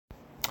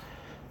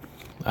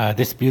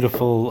This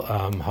beautiful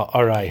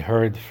ha'ara I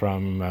heard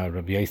from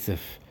Rabbi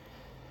Yosef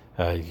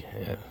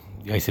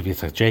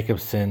Yitzchak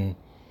Jacobson,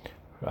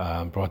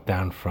 brought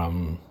down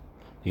from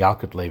the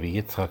Yalkut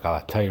Levi Yitzchak al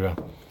Torah,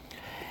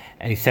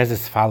 and he says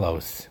as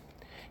follows.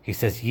 He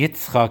says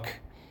Yitzchak,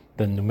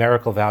 the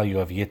numerical value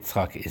of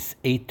Yitzchak is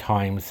 8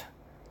 times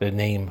the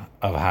name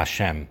of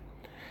Hashem.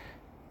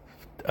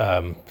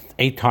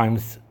 8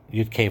 times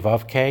Yud Kei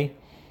Vav Kei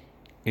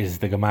is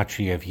the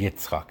gematria of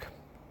Yitzchak.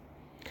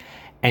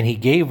 And he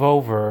gave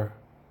over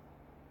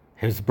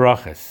his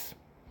brachas,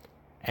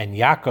 and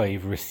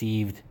Yaakov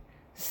received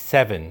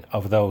 7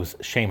 of those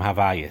Shem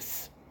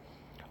Havayas,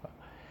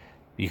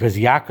 because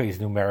Yaakov's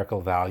numerical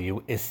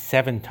value is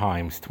 7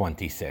 times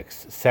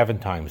 26, 7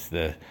 times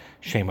the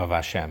Shem of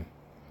Hashem.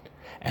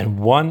 And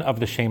one of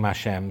the Shem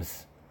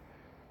Hashems,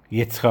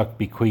 Yitzchak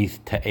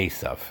bequeathed to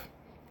Esav.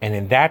 And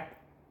in that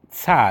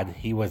tzad,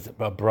 he was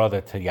a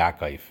brother to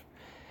Yaakov.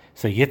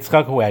 So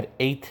Yitzchak, who had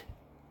 8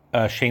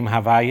 Shem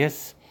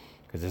Havayas,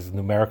 because his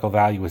numerical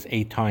value was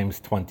 8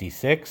 times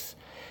 26,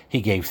 he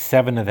gave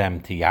 7 of them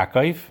to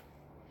Yaakov.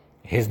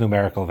 His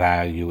numerical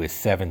value is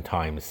 7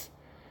 times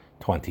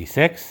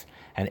 26.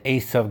 And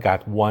Esav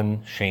got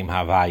 1 Shem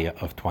Havaya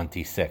of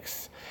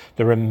 26.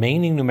 The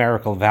remaining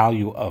numerical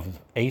value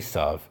of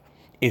Esav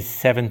is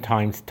 7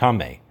 times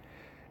Tameh.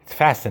 It's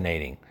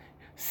fascinating.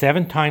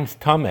 7 times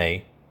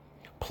Tameh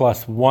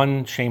plus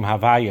 1 Shem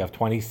Havaya of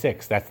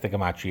 26. That's the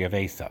gematria of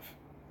Esav.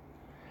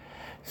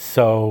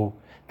 So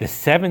the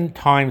 7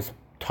 times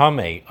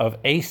Tameh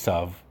of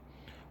Esav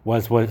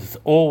was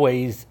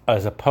always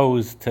as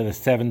opposed to the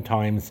 7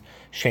 times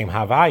Shem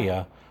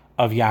Havaya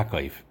of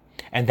Yaakov.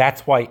 And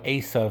that's why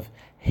Esav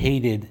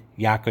hated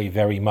Yaakov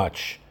very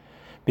much,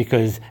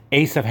 because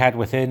Esav had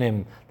within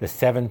him the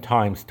 7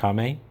 times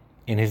Tameh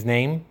in his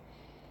name,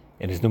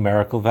 in his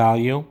numerical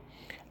value,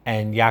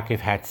 and Yaakov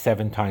had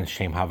 7 times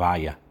Shem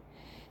Havaya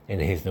in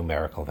his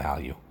numerical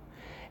value.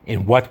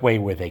 In what way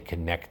were they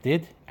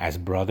connected as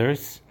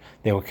brothers?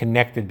 They were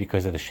connected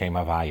because of the Shem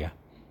Havaya,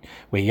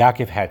 where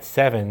Yaakov had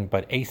 7,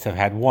 but Esav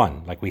had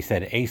 1. Like we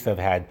said, Esav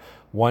had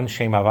 1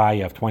 Shem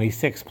Havaya of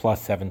 26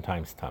 plus 7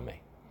 times Tameh.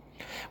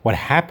 What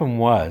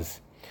happened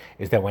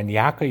is that when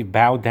Yaakov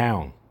bowed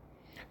down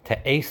to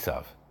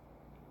Esav,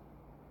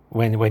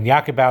 when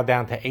Yaakov bowed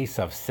down to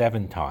Esav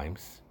 7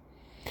 times,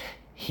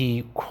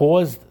 he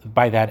caused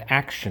by that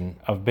action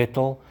of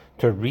Bittul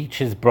to reach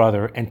his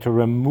brother and to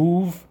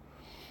remove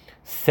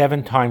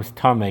 7 times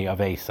Tameh of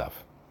Esav.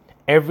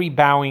 Every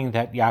bowing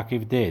that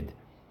Yaakov did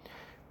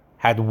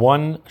had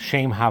 1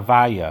 Shem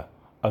Havaya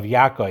of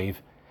Yaakov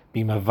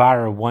be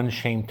Mavar 1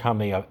 Shem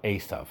Tameh of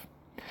Esav.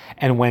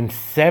 And when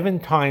 7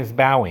 times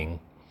bowing,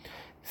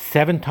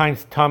 7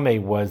 times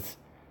Tameh was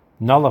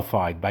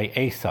nullified by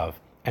Esav,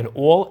 and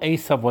all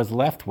Esav was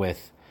left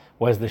with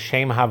was the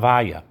Shem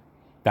Havaya,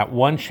 that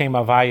 1 Shem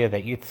Havaya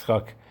that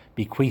Yitzchak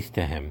bequeathed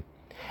to him.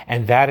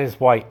 And that is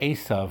why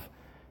Esav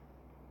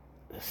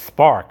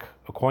spark,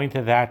 according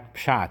to that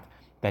pshat,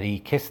 that he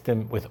kissed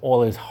him with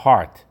all his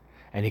heart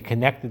and he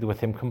connected with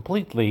him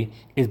completely,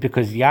 is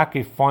because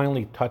Yaakov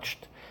finally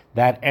touched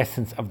that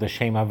essence of the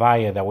Shem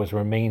Havaya that was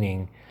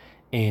remaining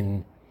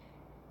in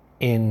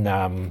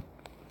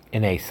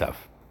Esav.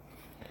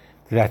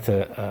 That's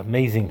an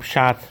amazing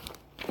pshat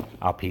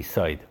al pi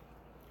side.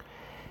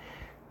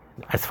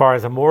 As far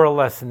as a moral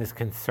lesson is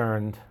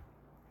concerned,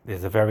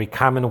 there's a very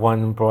common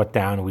one brought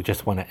down. We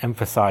just want to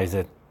emphasize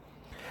it.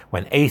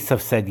 When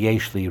Esav said,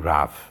 Yesh li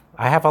Rav,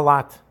 I have a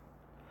lot.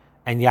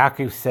 And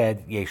Yaakov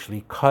said, Yesh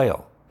li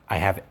Koil, I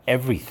have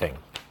everything.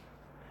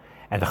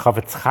 And the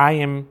Chavetz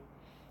Chaim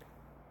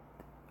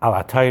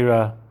al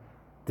Torah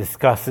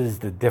discusses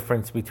the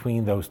difference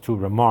between those two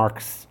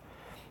remarks.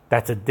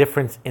 That's a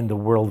difference in the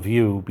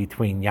worldview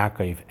between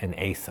Yaakov and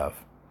Esav.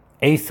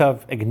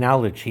 Esav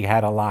acknowledged he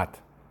had a lot,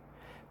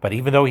 but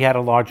even though he had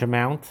a large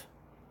amount,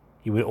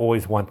 he would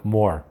always want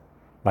more.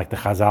 Like the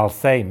Chazal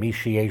say, Mi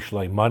sheyesh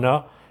lo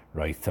mana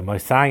roitza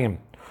mosayim.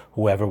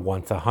 Whoever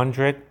wants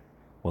 100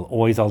 will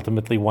always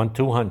ultimately want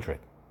 200.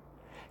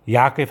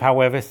 Yaakov,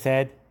 however,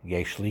 said,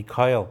 Yesh li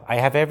koil, I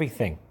have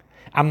everything.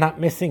 I'm not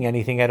missing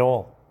anything at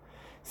all.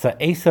 So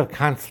Esav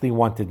constantly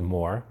wanted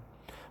more,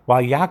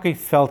 while Yaakov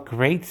felt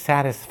great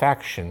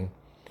satisfaction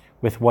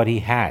with what he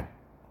had.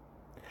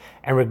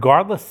 And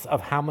regardless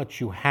of how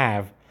much you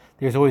have,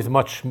 there's always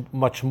much,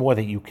 much more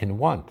that you can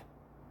want.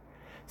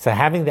 So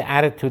having the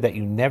attitude that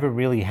you never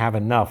really have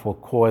enough will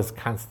cause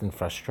constant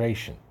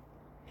frustration.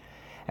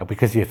 And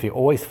because if you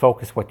always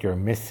focus what you're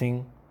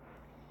missing,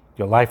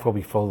 your life will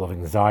be full of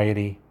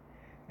anxiety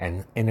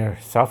and inner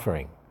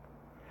suffering.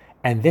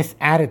 And this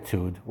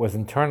attitude was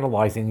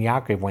internalized in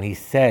Yaakov when he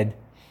said,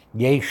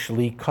 Yesh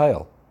li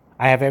koil,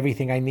 I have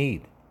everything I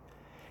need.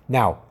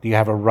 Now, do you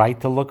have a right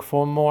to look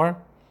for more?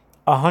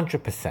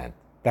 100%.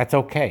 That's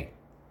okay.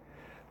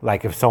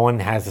 Like if someone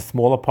has a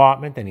small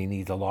apartment and he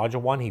needs a larger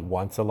one, he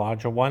wants a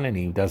larger one, and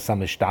he does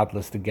some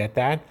ishtadlus to get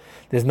that,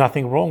 there's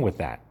nothing wrong with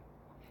that.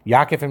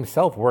 Yaakov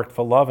himself worked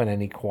for love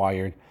and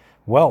acquired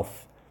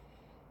wealth.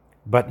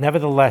 But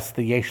nevertheless,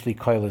 the Yeshli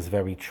Koil is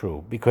very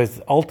true,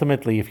 because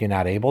ultimately, if you're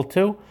not able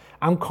to,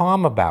 I'm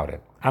calm about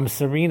it. I'm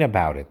serene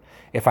about it.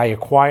 If I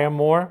acquire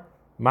more,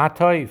 ma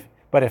toiv.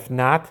 But if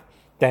not,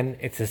 then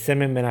it's a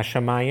siman min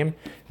hashamayim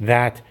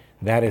that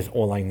is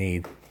all I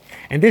need.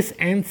 And this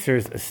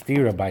answers a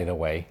stira, by the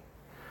way,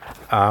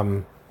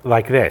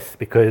 like this,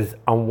 because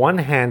on one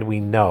hand, we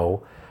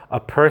know a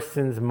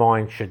person's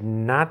mind should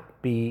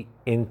not be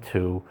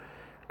into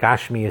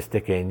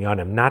gashmiyistic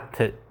inyanim, not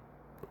to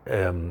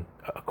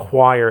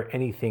acquire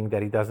anything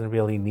that he doesn't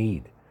really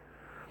need.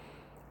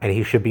 And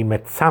he should be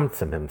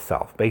metzamtzim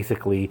himself,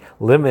 basically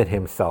limit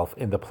himself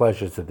in the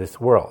pleasures of this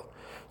world.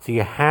 So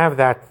you have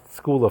that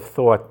school of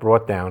thought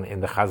brought down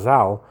in the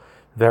Chazal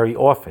very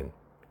often.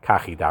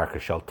 Kachi darka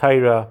shel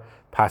Torah,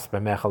 pas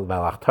b'mechel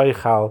melach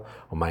toichal,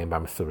 umayim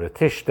b'mesura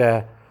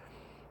tishte.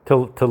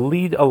 To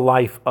lead a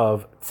life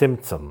of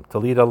tzimtzum, to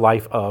lead a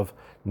life of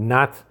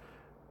not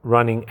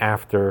running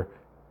after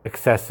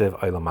excessive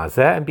olam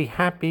hazeh, and be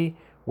happy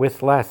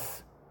with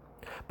less.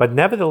 But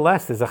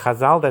nevertheless, there's a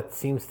Chazal that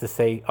seems to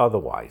say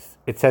otherwise.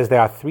 It says there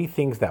are three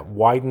things that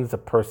widens a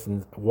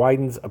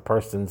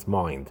person's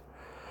mind: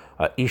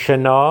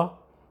 Ishana,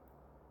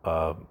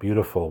 a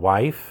beautiful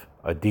wife;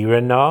 a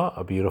dirana,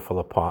 a beautiful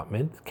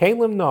apartment;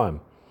 kalim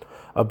noam,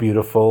 a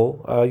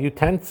beautiful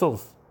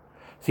utensils.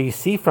 So you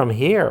see from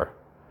here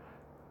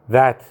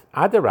that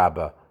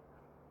adarabba,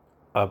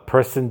 a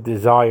person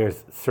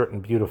desires certain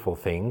beautiful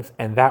things,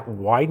 and that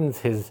widens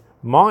his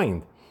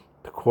mind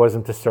to cause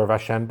him to serve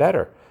Hashem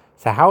better.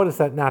 So how is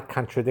that not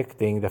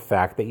contradicting the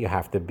fact that you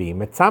have to be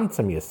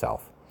metzamtzim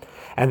yourself?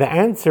 And the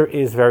answer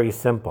is very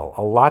simple.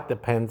 A lot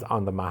depends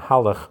on the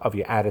mahalach of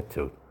your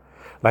attitude.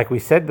 Like we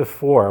said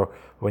before,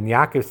 when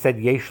Yaakov said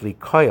Yeshli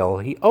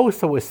Koil, he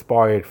also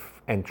aspired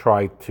and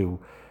tried to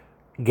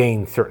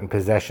gain certain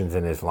possessions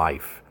in his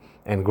life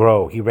and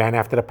grow. He ran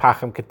after the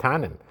pachim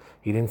ketanim.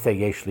 He didn't say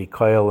Yeshli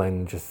Koil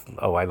and just,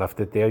 I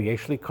left it there.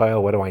 Yeshli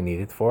Koil, what do I need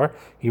it for?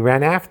 He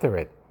ran after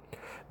it.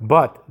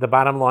 But the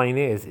bottom line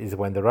is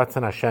when the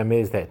Ratzon Hashem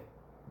is that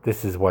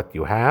this is what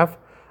you have,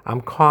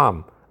 I'm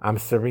calm, I'm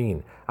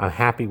serene, I'm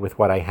happy with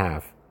what I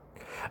have.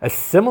 A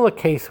similar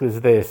case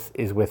with this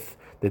is with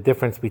the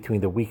difference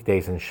between the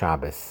weekdays and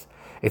Shabbos.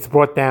 It's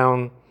brought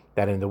down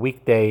that in the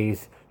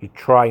weekdays, you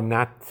try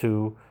not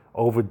to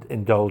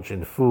overindulge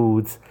in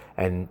foods,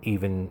 and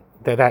even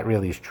that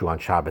really is true on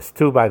Shabbos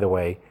too, by the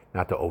way,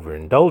 not to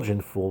overindulge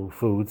in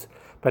foods,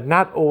 but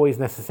not always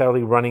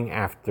necessarily running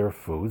after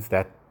foods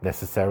that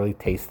necessarily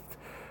taste,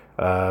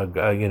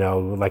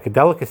 like a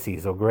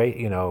delicacies or great,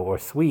 or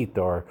sweet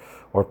or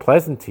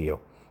pleasant to you.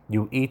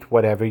 You eat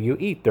whatever you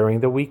eat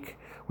during the week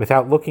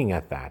without looking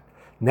at that.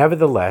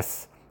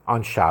 Nevertheless,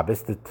 on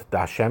Shabbos, the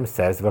Hashem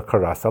says,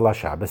 "V'karasa la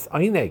Shabbos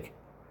eineg."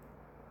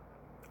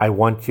 I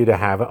want you to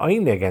have an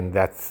eineg, and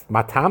that's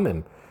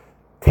matamim,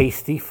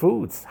 tasty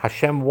foods.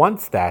 Hashem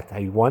wants that.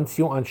 He wants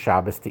you on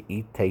Shabbos to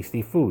eat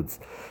tasty foods.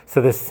 So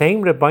the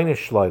same Rebbeinu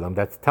Shloim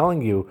that's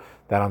telling you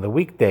that on the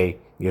weekday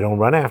you don't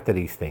run after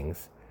these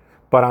things,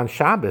 but on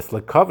Shabbos,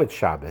 lekavod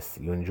Shabbos,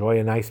 you enjoy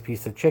a nice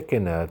piece of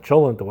chicken, a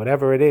cholent, or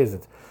whatever it is.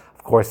 It's,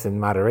 of course, in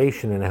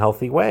moderation, in a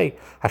healthy way.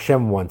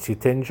 Hashem wants you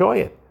to enjoy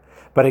it.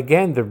 But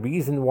again, the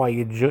reason why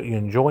you're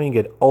enjoying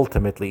it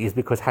ultimately is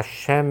because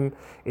Hashem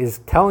is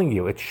telling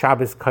you, it's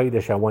Shabbos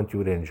Kodesh, I want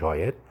you to enjoy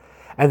it.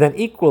 And then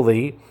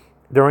equally,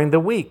 during the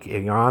week,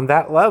 if you're on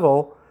that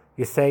level,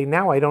 you say,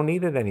 now I don't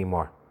need it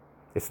anymore.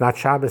 It's not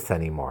Shabbos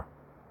anymore.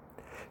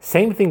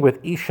 Same thing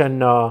with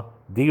Ishana,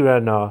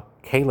 Dirana,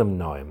 Kalim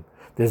Noim.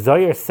 The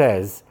Zohar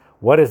says,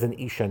 what is an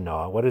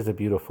Ishana? What is a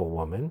beautiful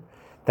woman?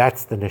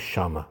 That's the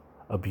neshama,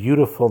 a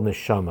beautiful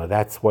neshama.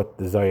 That's what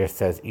the Zohar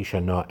says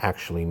Ishana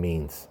actually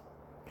means.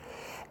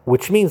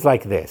 Which means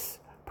like this: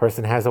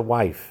 person has a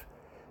wife.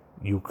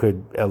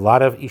 A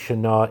lot of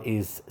Ishana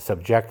is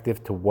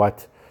subjective to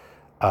what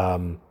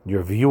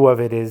your view of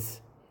it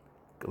is.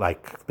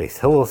 Like Beis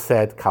Hillel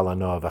said,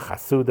 Kalana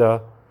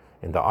v'chasuda,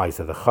 in the eyes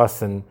of the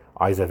chassan,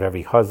 eyes of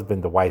every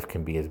husband, the wife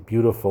can be as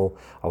beautiful.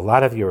 A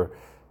lot of your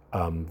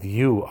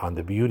view on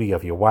the beauty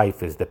of your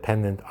wife is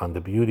dependent on the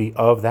beauty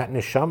of that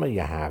neshama you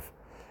have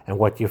and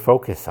what you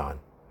focus on.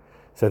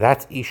 So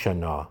that's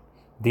Ishana.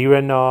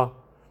 Dirana,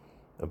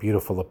 a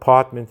beautiful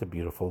apartment, a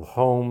beautiful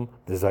home.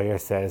 The Zohar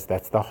says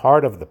that's the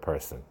heart of the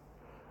person.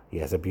 He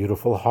has a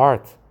beautiful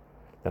heart,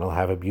 then he'll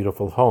have a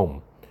beautiful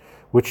home.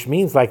 Which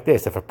means like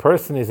this: if a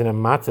person is in a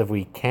matzav where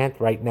he can't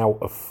right now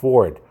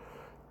afford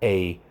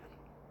a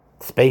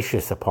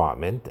spacious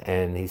apartment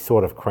and he's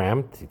sort of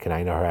cramped,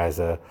 Kanaina has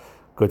a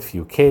good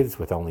few kids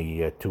with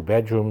only 2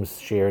 bedrooms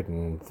shared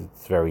and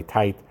it's very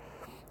tight.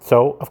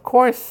 So, of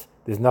course,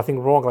 there's nothing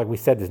wrong. Like we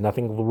said, there's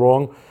nothing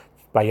wrong.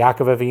 By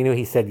Yaakov Avinu,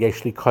 he said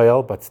Yeshli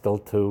Koil, but still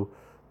to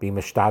be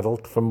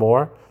mishtadled for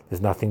more. There's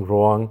nothing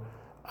wrong.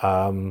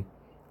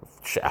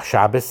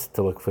 Shabbos,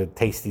 to look for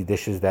tasty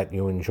dishes that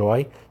you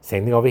enjoy.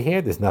 Same thing over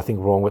here. There's nothing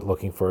wrong with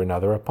looking for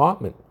another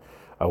apartment,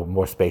 a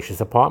more spacious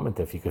apartment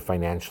if you could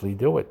financially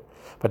do it.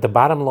 But the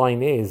bottom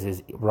line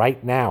is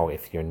right now,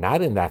 if you're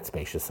not in that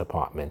spacious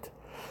apartment,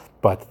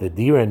 but the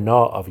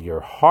dirana of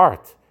your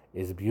heart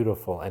is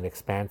beautiful and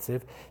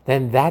expansive,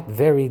 then that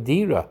very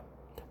dira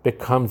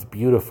becomes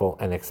beautiful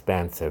and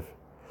expansive.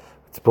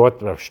 It's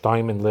brought, Rav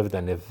Steinman lived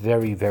in a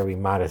very, very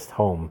modest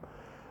home,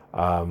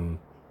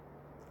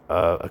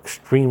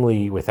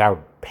 extremely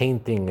without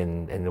painting,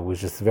 and it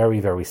was just very,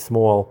 very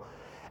small.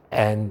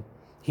 And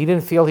he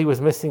didn't feel he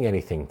was missing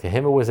anything. To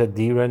him, it was a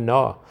dira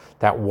na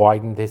that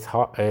widened his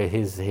heart,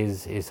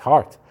 his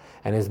heart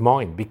and his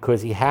mind,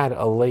 because he had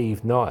a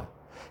leiv na.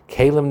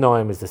 Kalim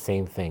noim is the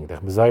same thing.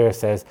 The Messiah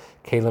says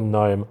kalim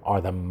noim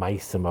are the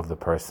maisim of the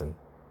person.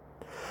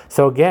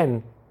 So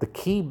again, the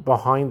key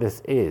behind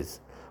this is,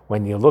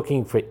 when you're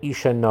looking for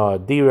isha na,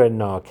 dira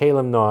na,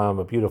 kalim noim,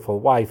 a beautiful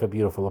wife, a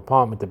beautiful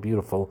apartment, a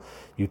beautiful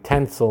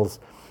utensils,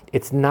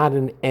 it's not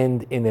an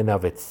end in and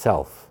of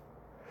itself.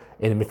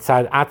 In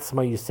mitzad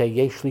atzma, you say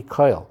yeshli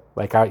koil,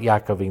 like our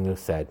Yaakov Avinu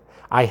said,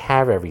 I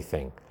have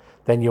everything.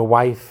 Then your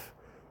wife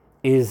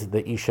is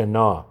the isha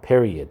na,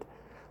 period.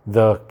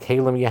 The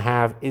kalim you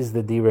have is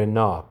the dira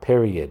na,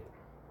 period.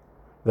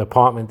 The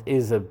apartment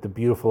is the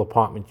beautiful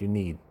apartment you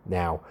need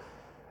now,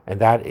 and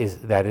that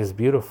is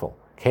beautiful.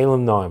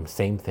 Kalim noim,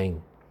 same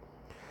thing.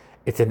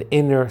 It's an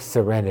inner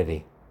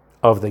serenity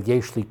of the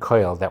yeshli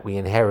koil that we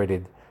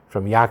inherited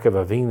from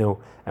Yaakov Avinu,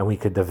 and we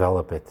could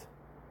develop it.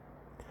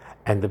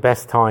 And the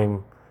best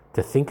time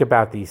to think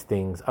about these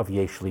things of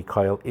yeshli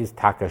koil is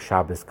Taka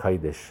Shabbos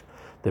Kodesh,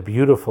 the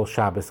beautiful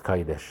Shabbos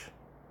Kodesh.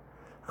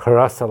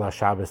 Charasala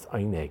Shabbos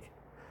Eineg.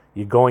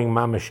 You're going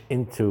mamish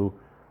into,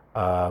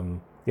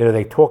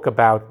 they talk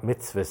about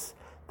mitzvahs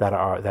that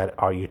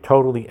are you're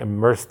totally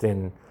immersed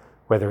in,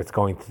 whether it's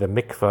going to the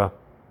mikveh.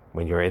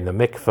 When you're in the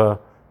mikveh,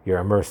 you're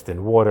immersed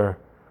in water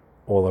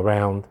all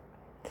around.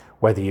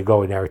 Whether you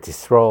go in Eretz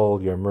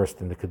Yisrael, you're immersed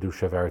in the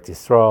Kedusha of Eretz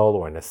Yisrael,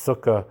 or in a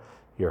sukkah,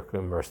 you're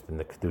immersed in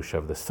the Kedusha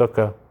of the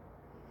sukkah.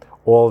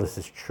 All this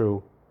is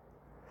true.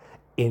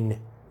 In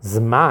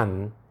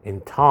Zman,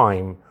 in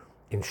time,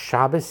 in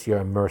Shabbos, you're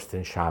immersed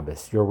in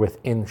Shabbos. You're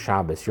within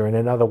Shabbos. You're in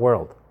another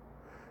world.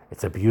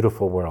 It's a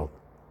beautiful world.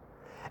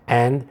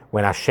 And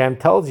when Hashem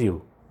tells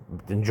you,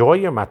 enjoy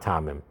your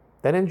matamim,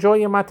 then enjoy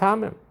your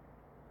matamim.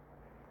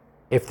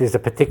 If there's a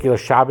particular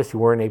Shabbos you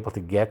weren't able to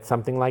get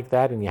something like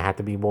that, and you had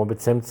to be more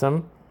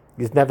b'tzimtzum,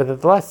 you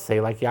nevertheless say,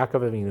 like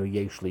Yaakov Avinu,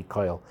 yeshli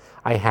koil,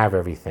 I have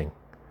everything.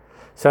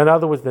 So in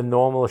other words, the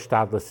normal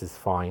ishtadlus is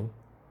fine,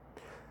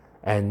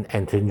 and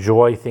to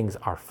enjoy things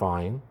are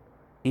fine.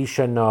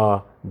 Isha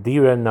na,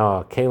 dira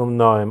na, kalim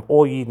naim,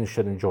 all Yidden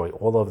should enjoy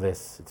all of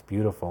this. It's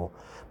beautiful.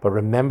 But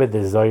remember the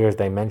Zohar's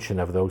dimension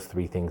of those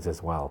three things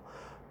as well.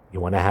 You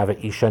want to have an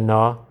Isha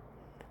na,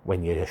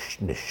 when your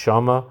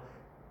neshama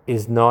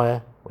is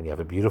na, when you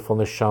have a beautiful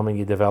neshama,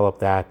 you develop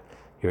that,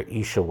 your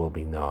Isha will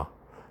be na.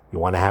 You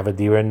want to have a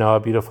dira na, a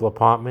beautiful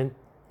apartment,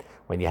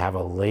 when you have a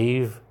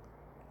leiv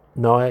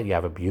na, you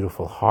have a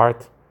beautiful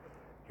heart,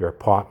 your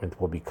apartment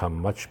will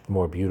become much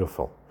more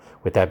beautiful.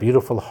 With that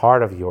beautiful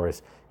heart of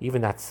yours,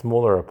 even that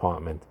smaller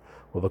apartment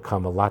will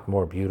become a lot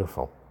more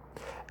beautiful.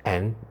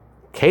 And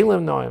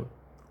kalim noim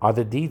are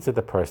the deeds of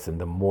the person.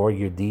 The more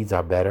your deeds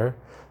are better,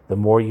 the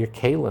more your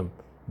kalim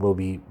will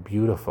be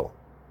beautiful.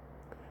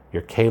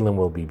 Your kalim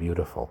will be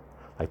beautiful.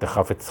 Like the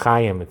Chafetz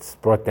Chaim, it's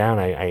brought down,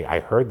 I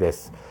heard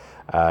this,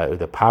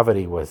 the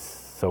poverty was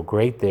so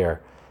great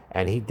there,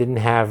 and he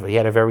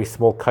had a very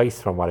small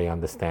kais, from what I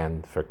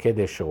understand, for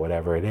Kiddush or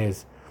whatever it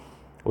is.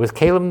 It was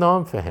kalim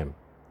noim for him,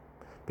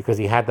 because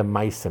he had the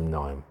maisim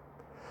noim.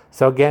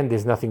 So again,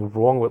 there's nothing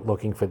wrong with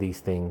looking for these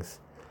things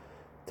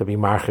to be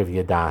marchiv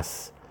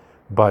yadas,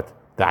 but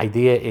the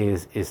idea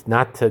is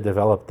not to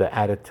develop the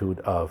attitude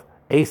of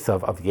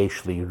Esav, of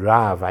yeshli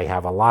rav, I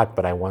have a lot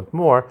but I want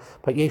more,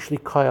 but yeshli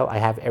koil, I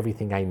have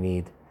everything I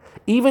need,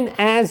 even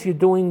as you're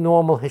doing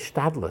normal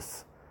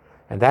hishtadlus.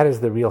 And that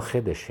is the real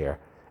chiddush here,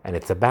 and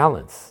it's a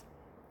balance.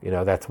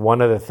 That's one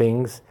of the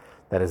things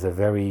that is a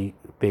very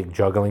big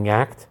juggling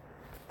act,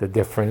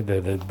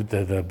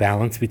 the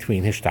balance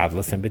between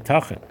hishtadlus and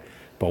bitachon.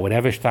 But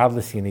whatever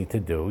hishtadlus you need to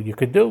do, you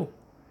could do.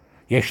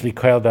 Yeshli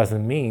koil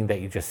doesn't mean that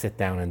you just sit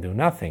down and do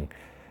nothing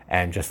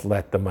and just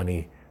let the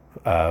money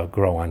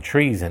grow on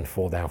trees and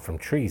fall down from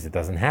trees. It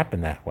doesn't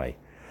happen that way.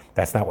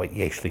 That's not what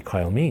yeshli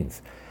koil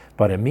means.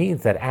 But it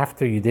means that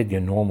after you did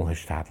your normal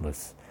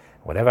hishtadlus,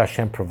 whatever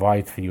Hashem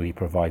provides for you, He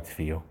provides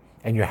for you,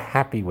 and you're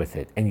happy with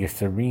it, and you're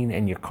serene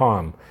and you're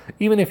calm,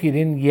 even if you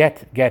didn't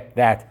yet get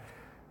that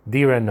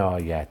dira na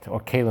yet, or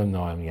kalim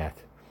noam yet.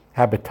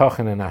 Have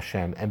betochen in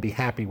Hashem and be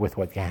happy with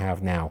what you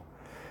have now.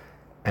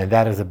 And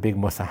that is a big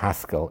Musa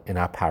Haskell in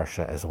our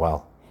parsha as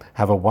well.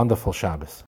 Have a wonderful Shabbos.